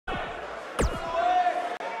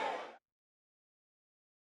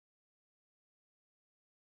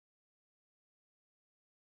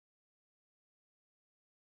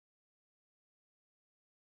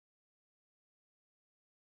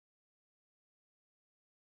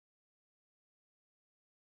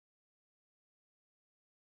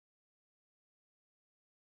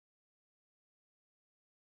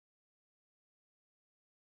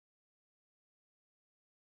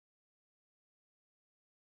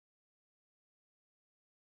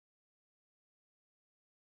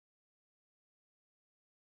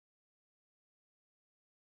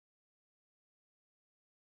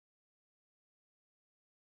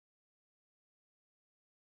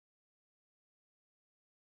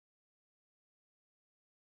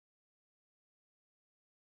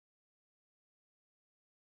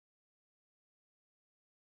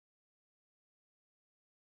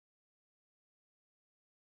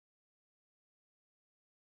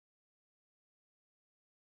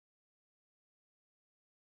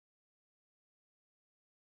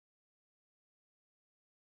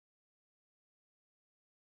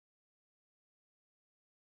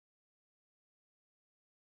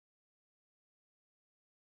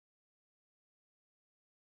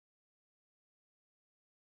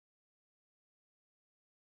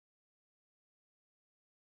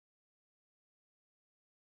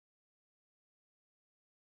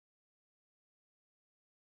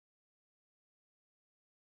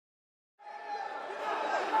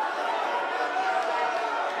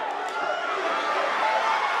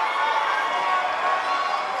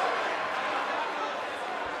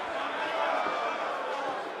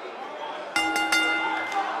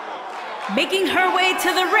Making her way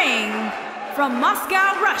to the ring from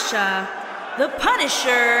Moscow, Russia, the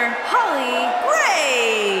Punisher, Holly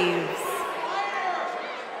Graves.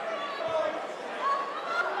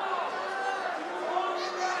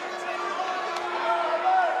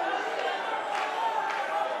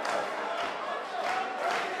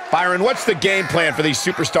 Byron, what's the game plan for these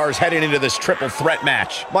superstars heading into this triple threat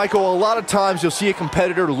match? Michael, a lot of times you'll see a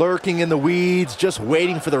competitor lurking in the weeds, just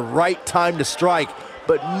waiting for the right time to strike.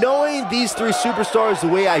 But knowing these three superstars the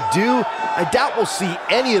way I do, I doubt we'll see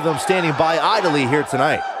any of them standing by idly here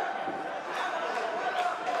tonight.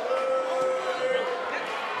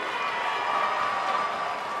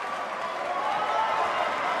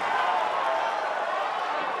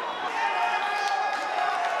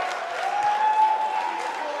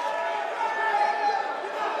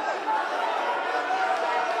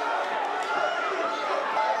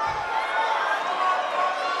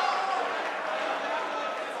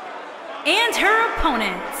 And her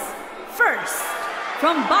opponents, first,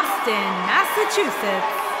 from Boston,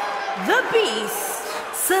 Massachusetts, the Beast,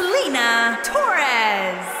 Selena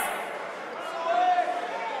Torres.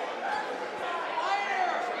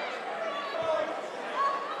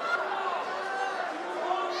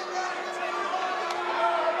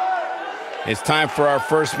 It's time for our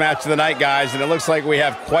first match of the night, guys, and it looks like we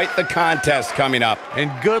have quite the contest coming up.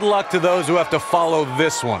 And good luck to those who have to follow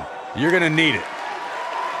this one. You're gonna need it.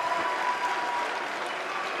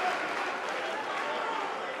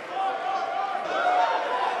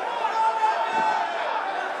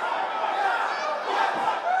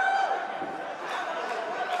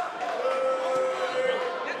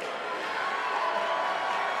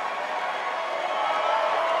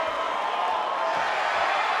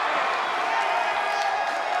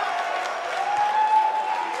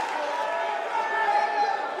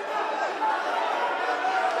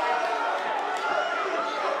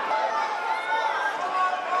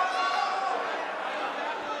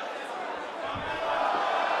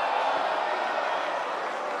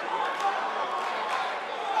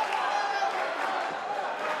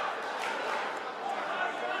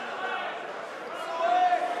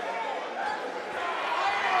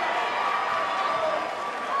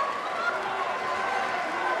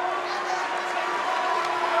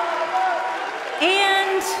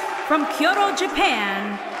 And from Kyoto,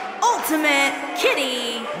 Japan, Ultimate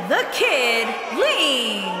Kitty, the Kid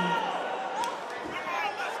Ling.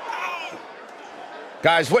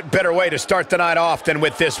 Guys, what better way to start the night off than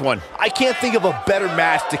with this one? I can't think of a better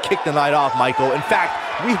match to kick the night off, Michael. In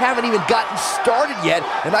fact, we haven't even gotten started yet,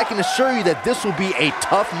 and I can assure you that this will be a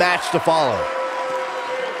tough match to follow.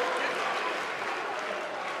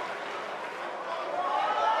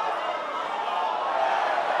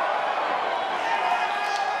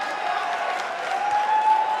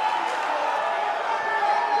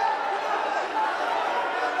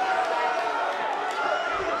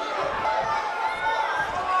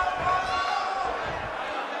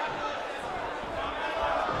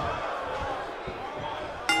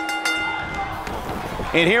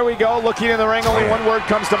 And here we go, looking in the ring, only one word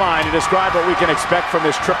comes to mind to describe what we can expect from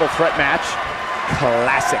this triple threat match.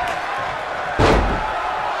 Classic.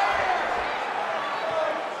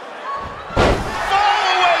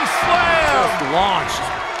 Fallaway slam! Just launched.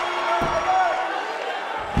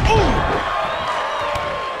 Ooh!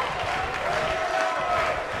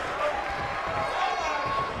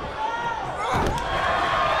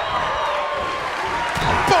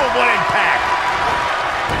 Boom, what impact!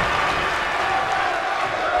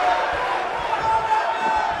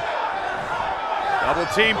 Double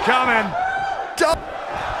team coming.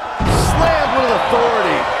 Slammed with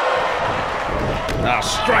authority. A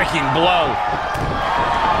striking blow.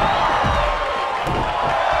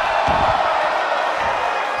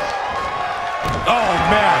 Oh,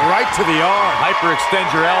 man, right to the arm.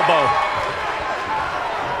 Hyperextend your elbow.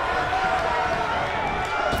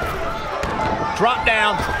 Drop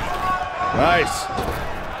down. Nice.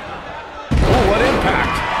 Ooh, what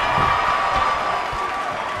impact.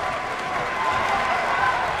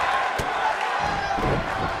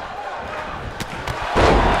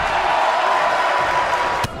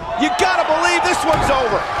 You gotta believe this one's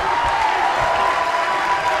over.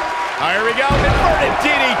 Here we go, inverted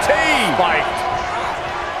DDT. Fight.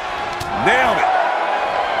 Nailed it.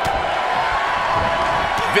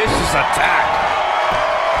 Vicious attack.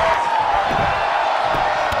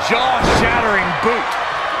 Jaw-shattering boot.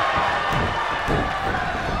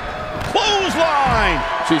 Clothesline.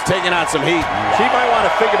 She's taking on some heat. She might want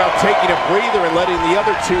to think about taking a breather and letting the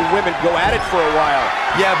other two women go at it for a while.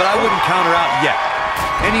 Yeah, but I wouldn't count her out yet.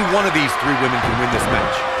 Any one of these three women can win this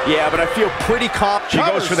match. Yeah, but I feel pretty confident.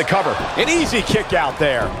 She goes for the cover. An easy kick out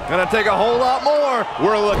there. Gonna take a whole lot more.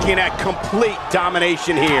 We're looking at complete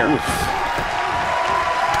domination here. Oof.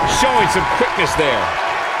 Showing some quickness there.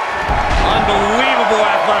 Unbelievable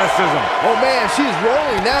athleticism. Oh man, she's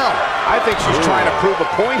rolling now. I think she's trying to prove a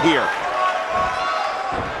point here.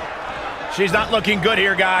 She's not looking good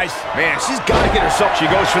here, guys. Man, she's got to get herself. She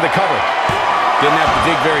goes for the cover. Didn't have to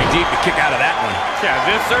dig very deep to kick out of that one. Yeah,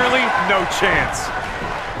 this early, no chance.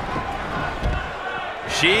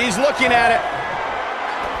 She's looking at it.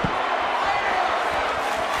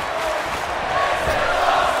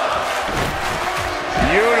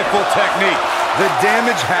 Beautiful technique. The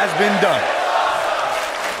damage has been done.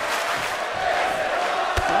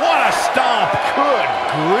 What a stomp. Good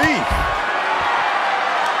grief.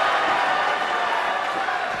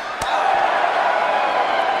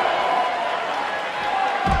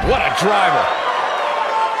 What a driver.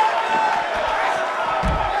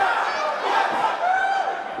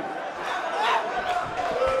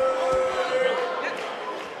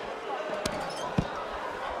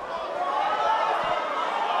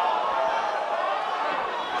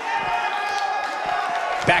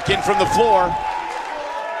 Back in from the floor.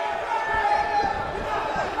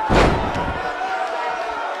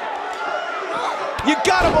 You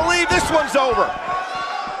gotta believe this one's over.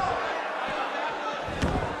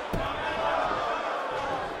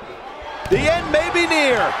 The end may be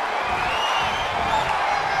near.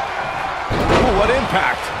 Ooh, what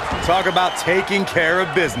impact. Talk about taking care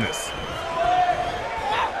of business.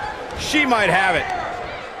 She might have it.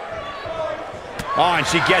 Oh, and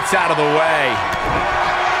she gets out of the way.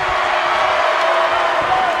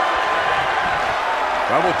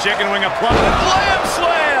 Double chicken wing applied. Slam,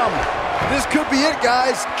 slam! This could be it,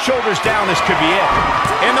 guys. Shoulders down, this could be it.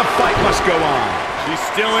 And the fight must go on. She's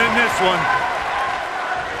still in this one.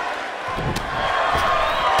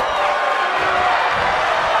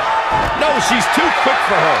 No, she's too quick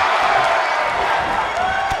for her.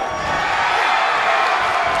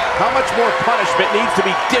 How much more punishment needs to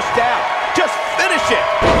be dished out? Just finish it.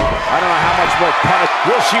 I don't know how much more punishment.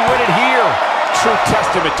 Will she win it here? True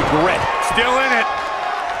testament to grit. Still in it.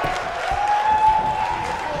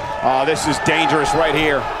 Oh, this is dangerous right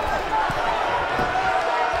here.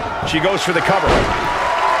 She goes for the cover.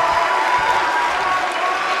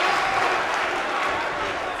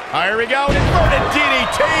 Here we go. Inverted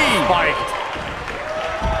DDT. Fight.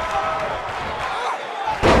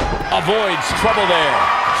 Avoids trouble there.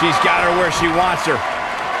 She's got her where she wants her.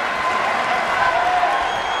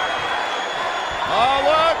 Oh,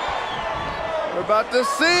 look. We're about to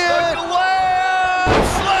see it.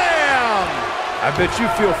 Slam! I bet you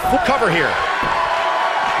feel full Cover here.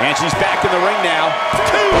 And she's back in the ring now.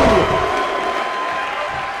 2!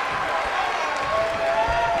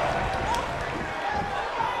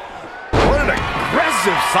 What an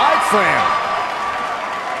aggressive side slam.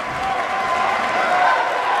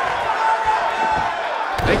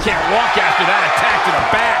 They can't walk after that attack to the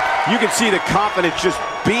back. You can see the confidence just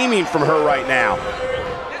beaming from her right now.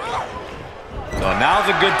 So now's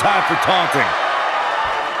a good time for taunting.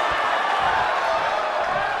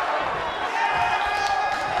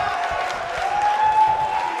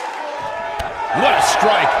 What a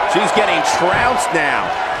strike. She's getting trounced now.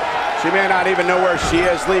 She may not even know where she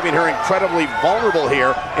is, leaving her incredibly vulnerable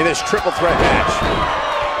here in this triple threat match.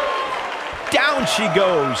 Down she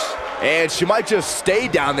goes. And she might just stay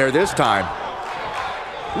down there this time.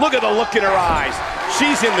 Look at the look in her eyes.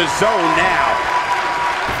 She's in the zone now.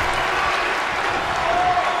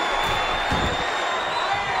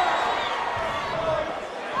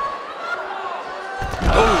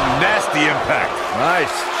 Oh, nasty impact.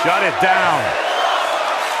 Nice. Shut it down.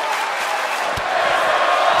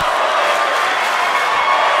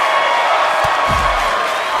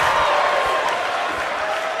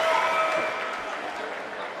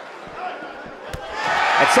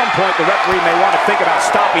 At some point, the referee may want to think about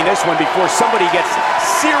stopping this one before somebody gets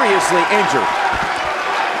seriously injured.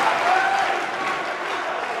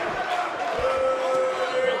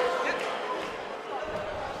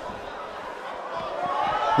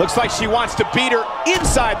 Looks like she wants to beat her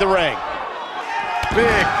inside the ring.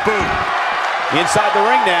 Big boot. Inside the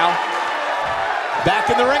ring now. Back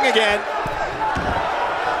in the ring again.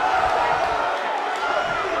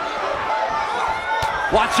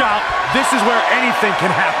 Watch out. This is where anything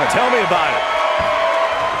can happen. Tell me about it.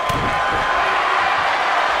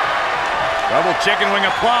 Double chicken wing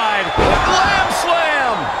applied. Slam,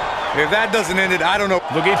 slam! If that doesn't end it, I don't know.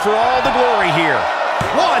 Looking for all the glory here.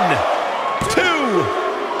 1, 2,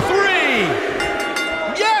 3.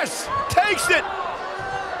 Yes! Takes it!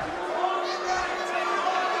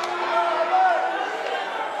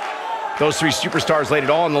 Those three superstars laid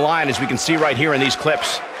it all on the line, as we can see right here in these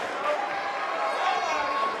clips.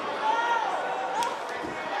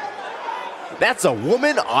 That's a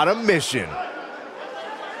woman on a mission.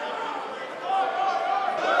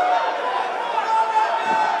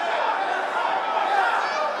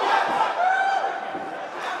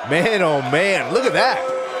 Man, oh man, look at that.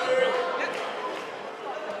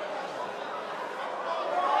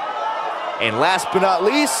 And last but not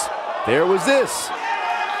least, there was this.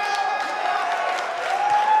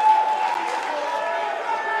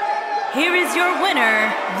 Here is your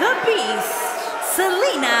winner, the Beast,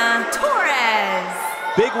 Selena Torres.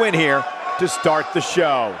 Big win here to start the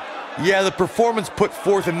show. Yeah, the performance put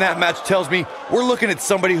forth in that match tells me we're looking at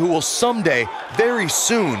somebody who will someday, very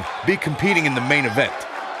soon, be competing in the main event.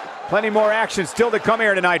 Plenty more action still to come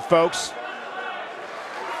here tonight, folks.